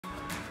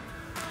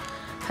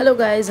Hello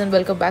guys and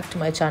welcome back to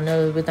my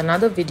channel with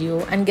another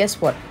video. And guess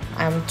what,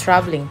 I'm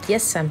traveling.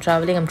 Yes, I'm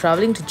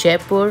traveling to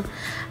Jaipur,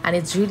 and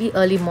it's really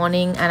early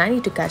morning and I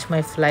need to catch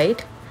my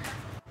flight.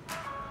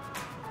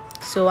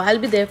 So I'll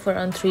be there for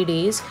around 3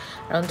 days,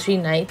 around 3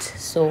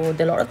 nights. So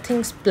there are a lot of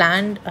things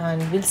planned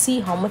and we'll see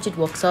how much it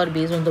works out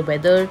based on the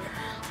weather,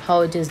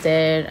 how it is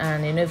there,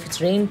 and if it's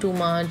rain too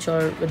much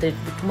or whether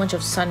it be too much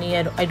of sunny.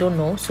 I don't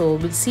know, so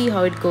we'll see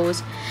how it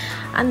goes.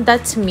 And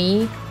that's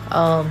me.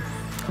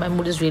 My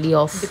mood is really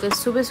off because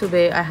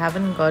subah I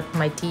haven't got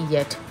my tea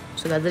yet,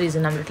 so that's the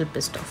reason I'm a little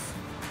pissed off.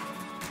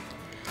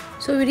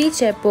 So we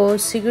reached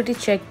airport, security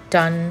check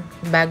done,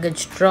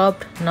 baggage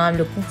dropped. Now I'm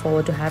looking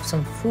forward to have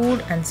some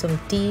food and some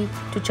tea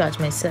to charge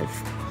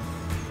myself.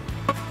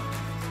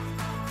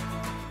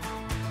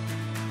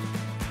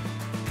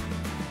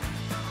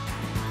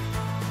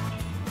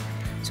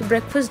 So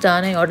breakfast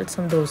done, I ordered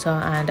some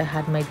dosa and I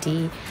had my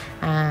tea,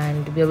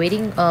 and we are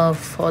waiting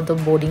for the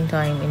boarding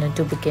time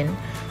to begin,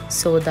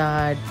 so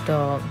that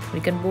we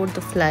can board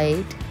the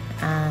flight.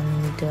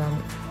 And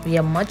we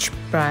are much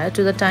prior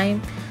to the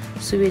time,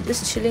 so we're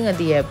just chilling at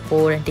the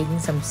airport and taking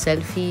some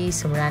selfies,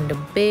 some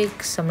random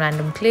pics, some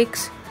random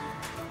clicks.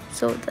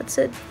 So that's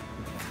it.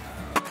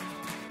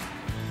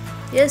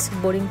 Yes,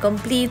 boarding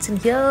completes, and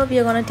here we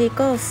are gonna take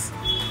off.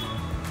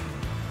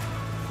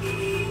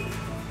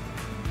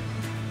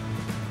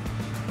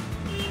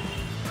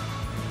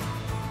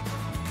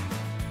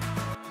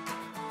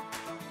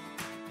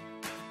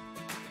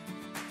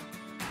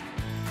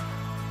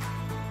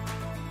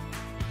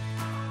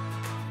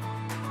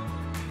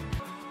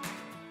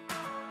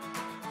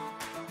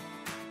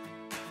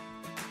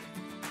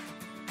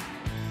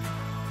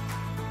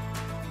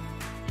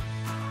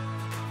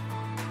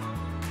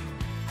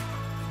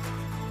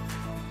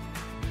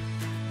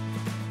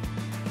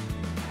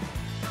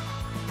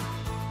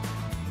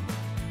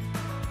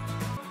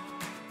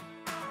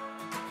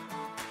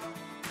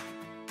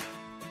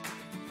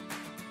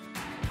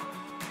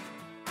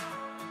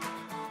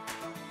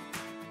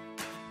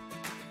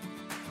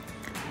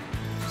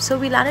 So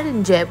we landed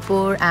in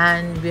Jaipur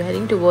and we're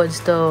heading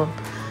towards the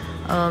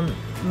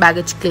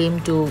baggage claim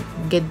to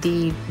get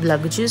the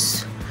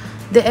luggages.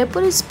 The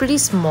airport is pretty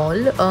small,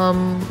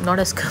 not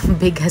as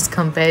big as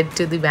compared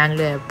to the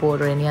Bangalore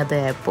airport or any other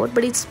airport,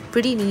 but it's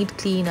pretty neat,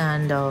 clean,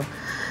 and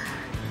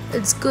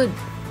it's good.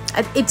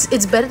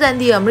 It's better than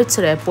the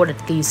Amritsar airport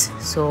at least.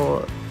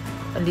 So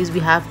at least we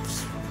have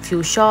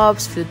few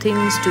shops, few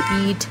things to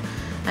eat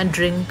and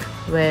drink,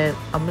 where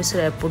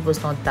Amritsar airport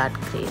was not that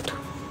great.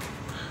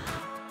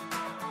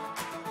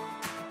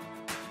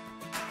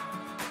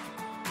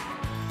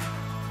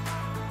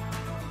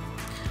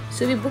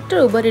 So we booked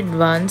our Uber in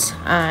advance,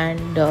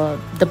 and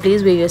the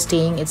place where we are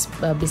staying, it's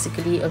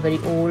basically a very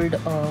old,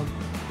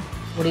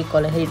 what do you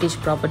call, a heritage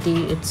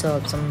property. It's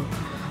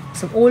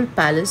some old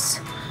palace,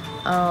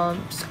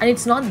 and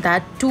it's not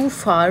that too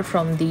far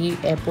from the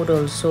airport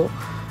also.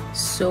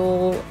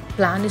 So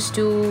plan is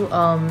to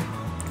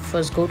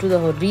first go to the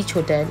Reach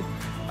Hotel.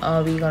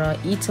 We're gonna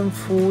eat some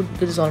food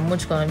because it's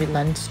almost gonna be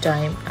lunch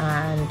time,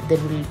 and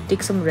then we'll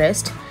take some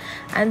rest,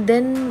 and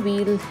then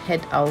we'll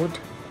head out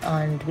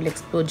and we'll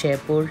explore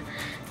Jaipur.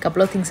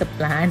 Couple of things are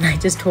planned. I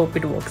just hope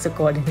it works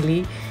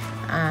accordingly.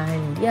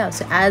 And yeah,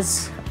 so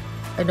as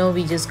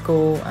we just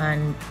go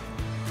and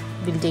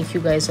we'll take you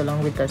guys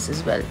along with us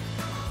as well.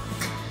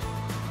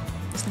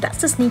 So that's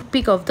the sneak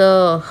peek of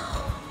the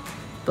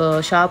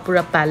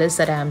Shahpura Palace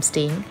that I am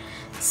staying.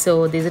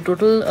 So there's a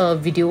total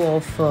video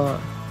of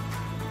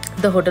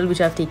the hotel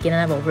which I've taken,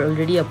 and I've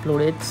already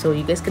uploaded, so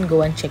you guys can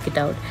go and check it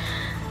out.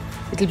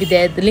 It'll be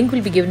there. The link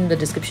will be given in the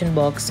description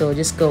box, so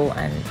just go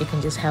and you can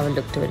just have a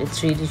look to it.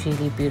 It's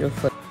really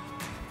beautiful.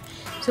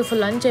 So for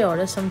lunch I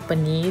ordered some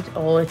paneer.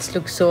 Oh, it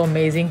looks so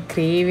amazing.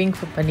 Craving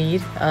for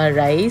paneer,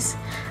 rice,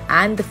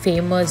 and the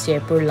famous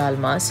Jaipur lal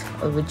mas,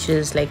 which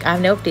is like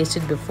I've never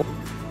tasted before.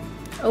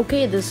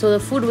 Okay, so the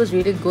food was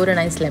really good and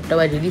I slept up.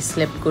 I really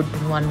slept good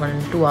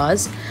 2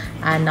 hours,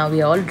 and now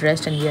we are all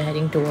dressed and we are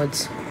heading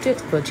towards to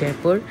explore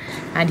Jaipur.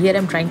 And here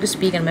I'm trying to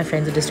speak and my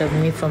friends are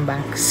disturbing me from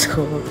back.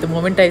 So the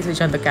moment I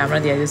switch on the camera,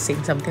 they are just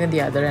saying something or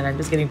the other, and I'm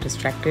just getting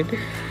distracted.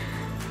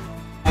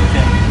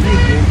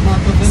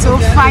 So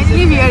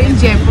finally we are in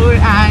Jaipur,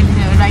 and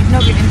right now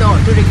we're in the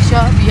auto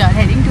rickshaw. We are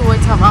heading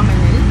towards Hawa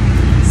Mahal.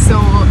 So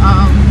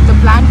the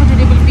plan for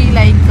today will be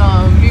like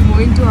we'll be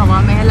moving to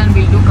Hawa Mahal and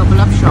we'll do a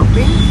couple of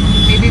shopping.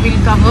 Maybe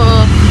we'll cover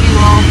a few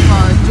of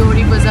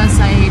Johri Bazaar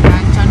side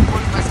and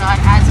Chandpur Bazaar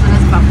as well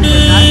as Bapu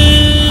Bazaar.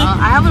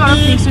 I have a lot of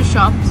things to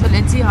shop, so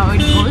let's see how it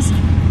goes.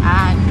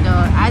 And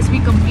as we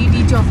complete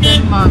each of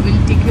them,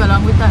 we'll take you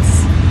along with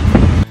us.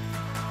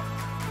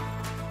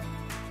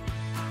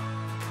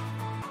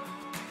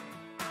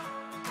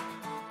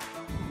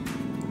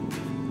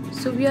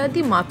 So we are at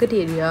the market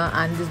area,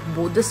 and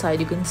both the side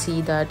you can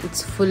see that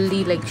it's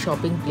fully like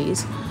shopping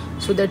place.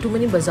 So there are too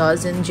many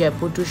bazaars in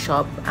Jaipur to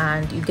shop,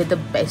 and you get the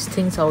best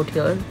things out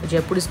here.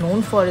 Jaipur is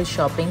known for his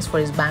shoppings, for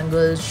his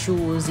bangles,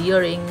 shoes,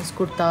 earrings,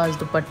 kurtas,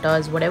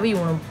 dupattas, whatever you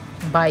want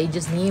to buy,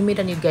 just name it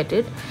and you get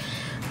it.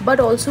 but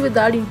also with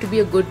that you need to be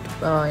a good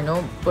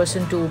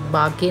person to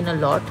bargain a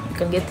lot. You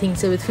can get things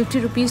say with 50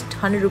 rupees,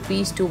 100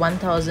 rupees to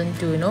 1000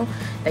 to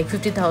like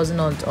 50,000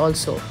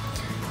 also.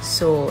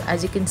 So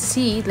as you can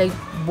see, like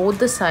both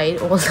the side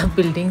all the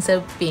buildings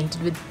are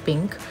painted with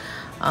pink.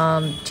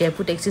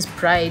 Jaipur takes its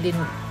pride in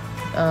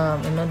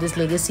this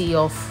legacy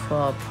of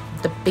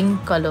the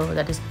pink color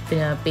that is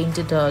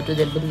painted to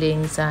the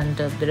buildings and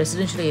the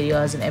residential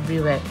areas and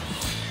everywhere.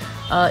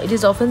 It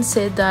is often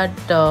said that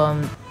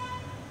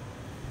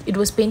it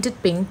was painted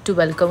pink to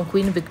welcome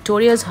Queen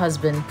Victoria's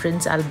husband,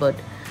 Prince Albert,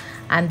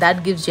 and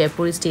that gives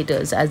Jaipur its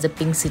status as the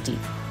Pink City.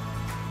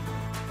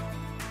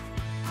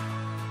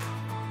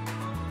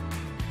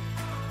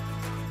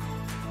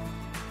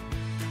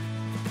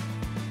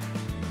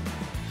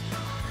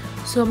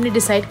 So हमने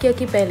decide किया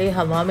कि पहले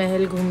हवा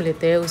महल घूम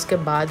लेते हैं, उसके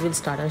बाद will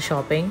start our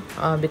shopping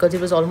because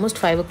it was almost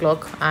 5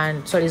 o'clock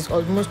and sorry it's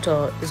almost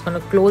it's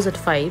gonna close at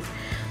 5,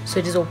 so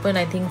it is open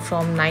I think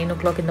from 9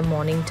 o'clock in the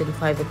morning till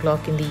 5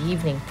 o'clock in the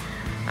evening.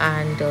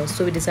 And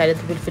so we decided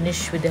that we'll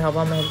finish with the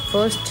Hawa Mahal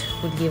first.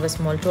 We'll give a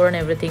small tour and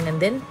everything,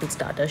 and then we'll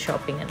start our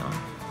shopping and all.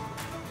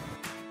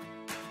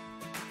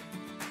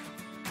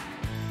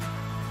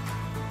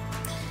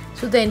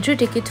 So the entry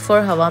ticket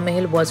for Hawa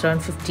Mahal was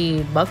around 50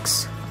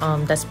 bucks.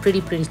 That's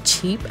pretty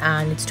cheap,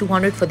 and it's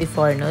 200 for the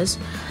foreigners.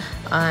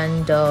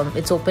 And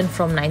it's open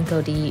from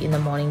 9:30 in the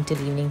morning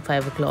till evening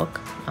 5 o'clock.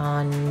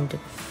 And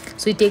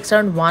so it takes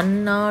around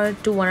 1 hour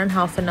to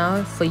 1.5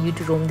 hour for you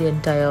to roam the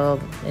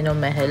entire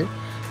mahal.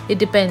 It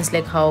depends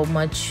like how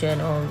much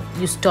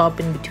you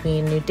stop in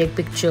between, you take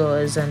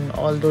pictures and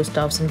all those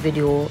stuffs and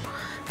video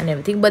and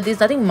everything, but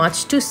there's nothing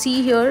much to see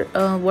here,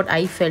 what I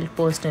felt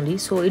personally.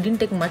 So it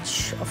didn't take much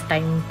of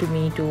time to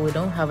me to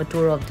have a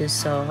tour of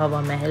this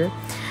Hawa Mahal.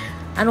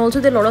 And also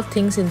there are a lot of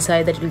things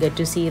inside that you'll get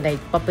to see,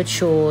 like puppet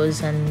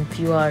shows, and if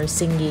you are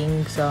singing,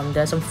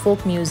 there are some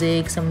folk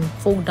music, some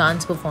folk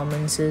dance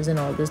performances, and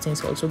all those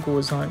things also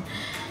goes on.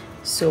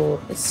 So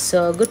it's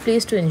a good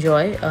place to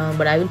enjoy,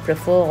 but I will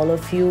prefer all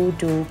of you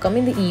to come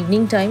in the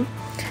evening time,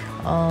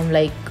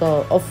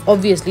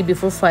 obviously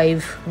before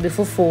 5,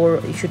 before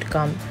 4 you should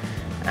come.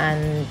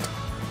 And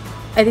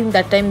I think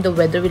that time the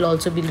weather will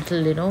also be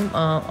little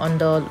on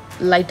the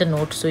lighter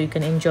note, so you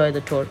can enjoy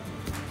the tour.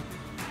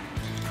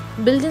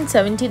 Built in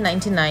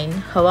 1799,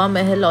 Hawa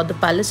Mahal, or the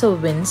Palace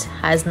of Winds,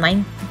 has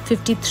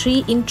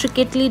 953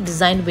 intricately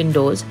designed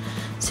windows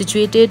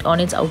situated on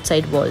its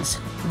outside walls.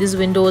 These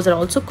windows are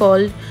also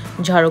called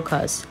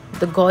jharokhas.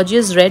 The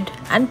gorgeous red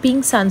and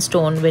pink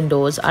sandstone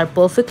windows are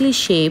perfectly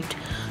shaped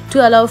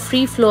to allow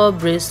free flow of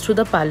breeze through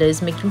the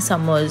palace, making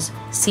summers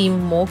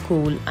seem more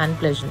cool and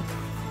pleasant.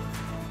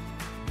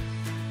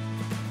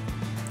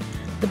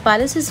 The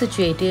palace is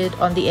situated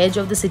on the edge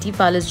of the City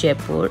Palace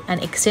Jaipur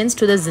and extends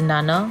to the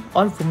Zinana,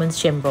 or women's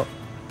chamber.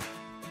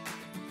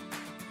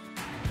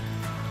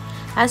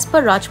 As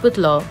per Rajput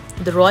law,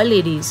 the royal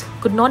ladies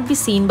could not be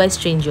seen by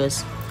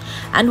strangers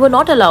and were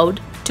not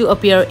allowed to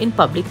appear in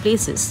public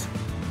places.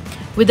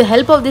 With the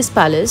help of this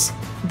palace,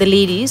 the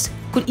ladies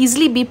could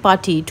easily be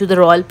party to the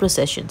royal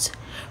processions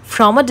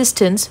from a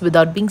distance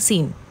without being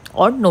seen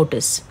or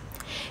noticed.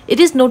 It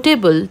is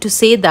notable to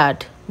say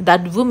that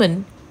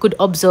women could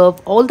observe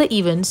all the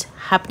events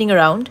happening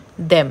around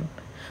them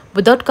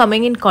without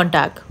coming in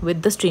contact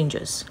with the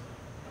strangers.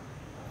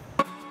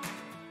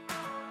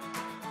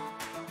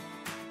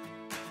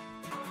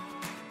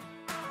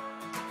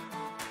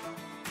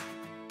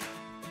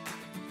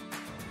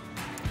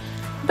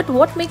 But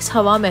what makes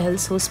Hawa Mahal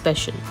so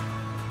special?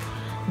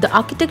 The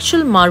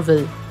architectural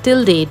marvel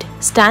till date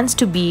stands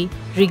to be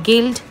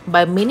regaled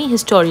by many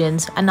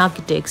historians and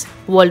architects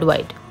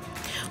worldwide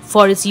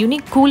for its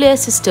unique cool air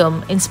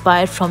system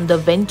inspired from the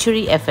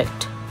Venturi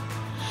effect.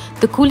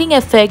 The cooling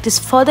effect is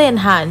further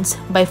enhanced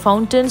by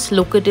fountains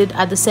located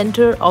at the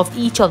center of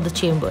each of the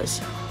chambers.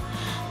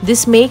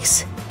 This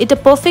makes it a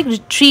perfect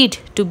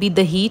retreat to beat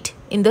the heat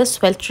in the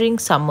sweltering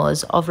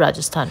summers of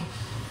Rajasthan.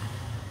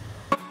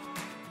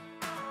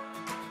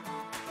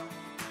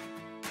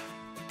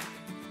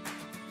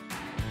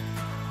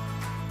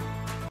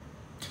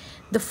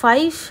 The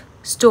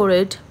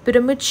 5-storied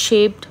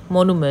pyramid-shaped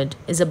monument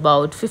is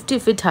about 50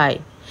 feet high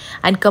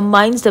and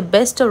combines the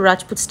best of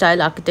Rajput-style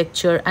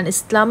architecture and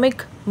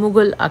Islamic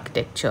Mughal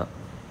architecture.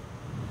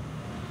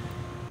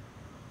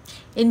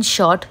 In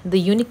short,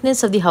 the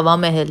uniqueness of the Hawa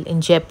Mahal in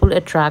Jaipur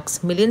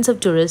attracts millions of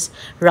tourists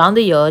around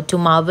the year to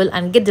marvel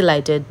and get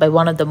delighted by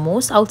one of the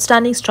most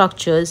outstanding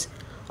structures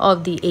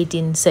of the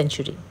 18th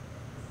century.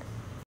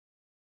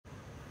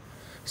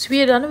 So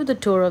we are done with the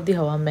tour of the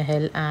Hawa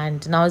Mahal,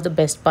 and now is the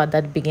best part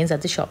that begins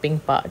at the shopping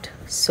part.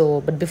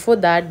 But before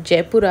that,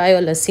 Jaipur आए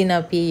और लस्सी ना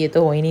पिए ये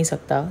तो हो ही नहीं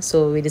सकता.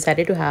 So we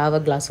decided to have a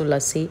glass of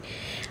lassi,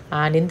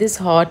 and in this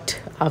hot,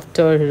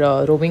 after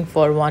roaming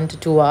for 1 to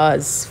 2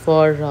 hours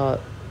for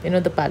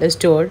the palace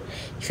tour,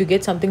 if you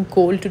get something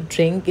cold to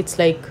drink, it's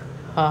like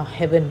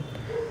heaven.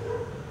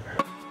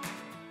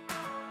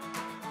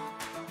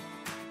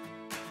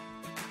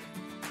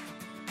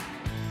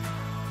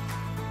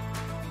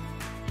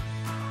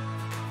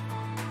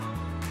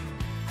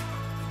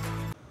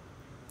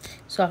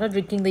 So So after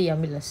drinking the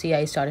yummy lassi,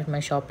 I started my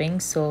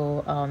shopping.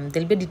 So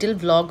there'll be a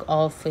detailed vlog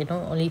of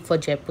only for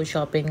Jaipur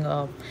shopping,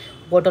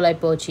 what all I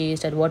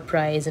purchased at what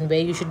price and where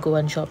you should go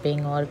and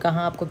shopping or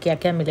kahan aapko kya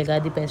kya milega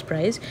at the best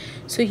price.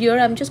 So here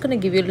I'm just gonna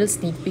give you a little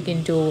sneak peek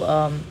into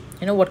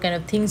what kind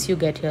of things you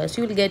get here.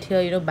 So you will get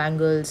here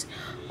bangles,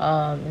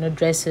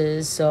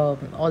 dresses,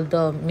 all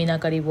the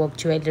meenakari work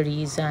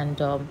jewelries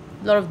and a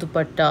lot of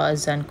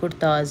dupattas and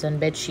kurtas and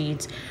bed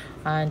sheets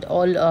and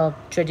all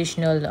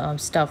traditional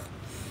stuff.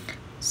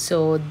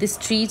 So these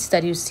streets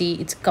that you see,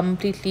 it's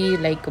completely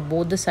like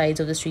both the sides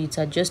of the streets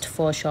are just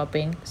for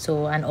shopping.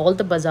 So and all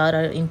the bazaar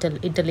are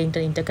interlinked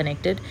and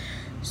interconnected.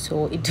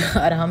 So it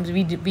arams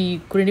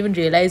we couldn't even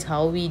realize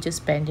how we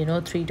just spent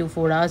 3 to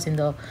 4 hours in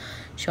the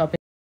shopping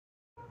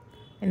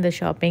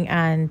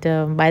and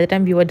by the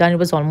time we were done it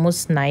was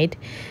almost night.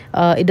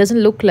 It doesn't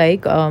look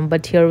like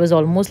but here was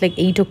almost like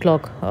 8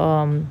 o'clock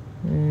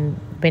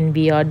when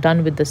we are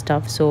done with the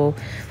stuff. So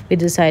we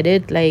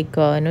decided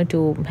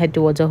to head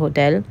towards a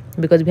hotel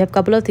because we have a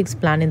couple of things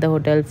planned in the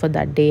hotel for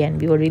that day and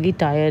we were really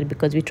tired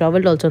because we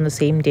traveled also on the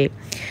same day.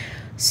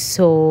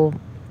 So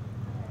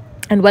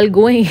and while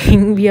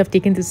going we have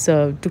taken this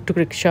tuk-tuk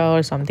rickshaw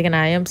or something and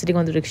I am sitting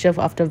on the rickshaw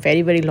after a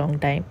very very long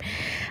time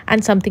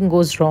and something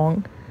goes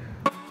wrong.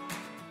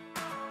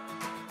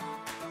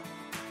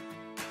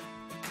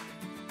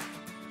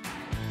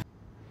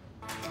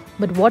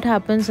 But what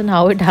happens and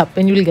how it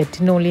happened, you'll get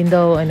to know only in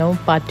the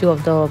part 2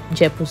 of the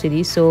Jaipur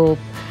series. So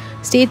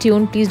stay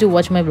tuned. Please do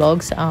watch my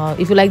vlogs.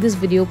 If you like this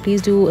video,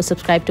 please do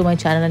subscribe to my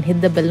channel and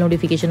hit the bell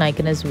notification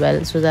icon as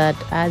well, so that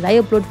as I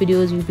upload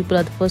videos, you people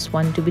are the first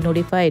one to be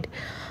notified.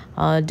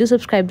 Do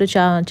subscribe to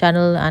the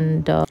channel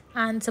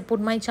and support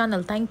my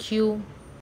channel. Thank you.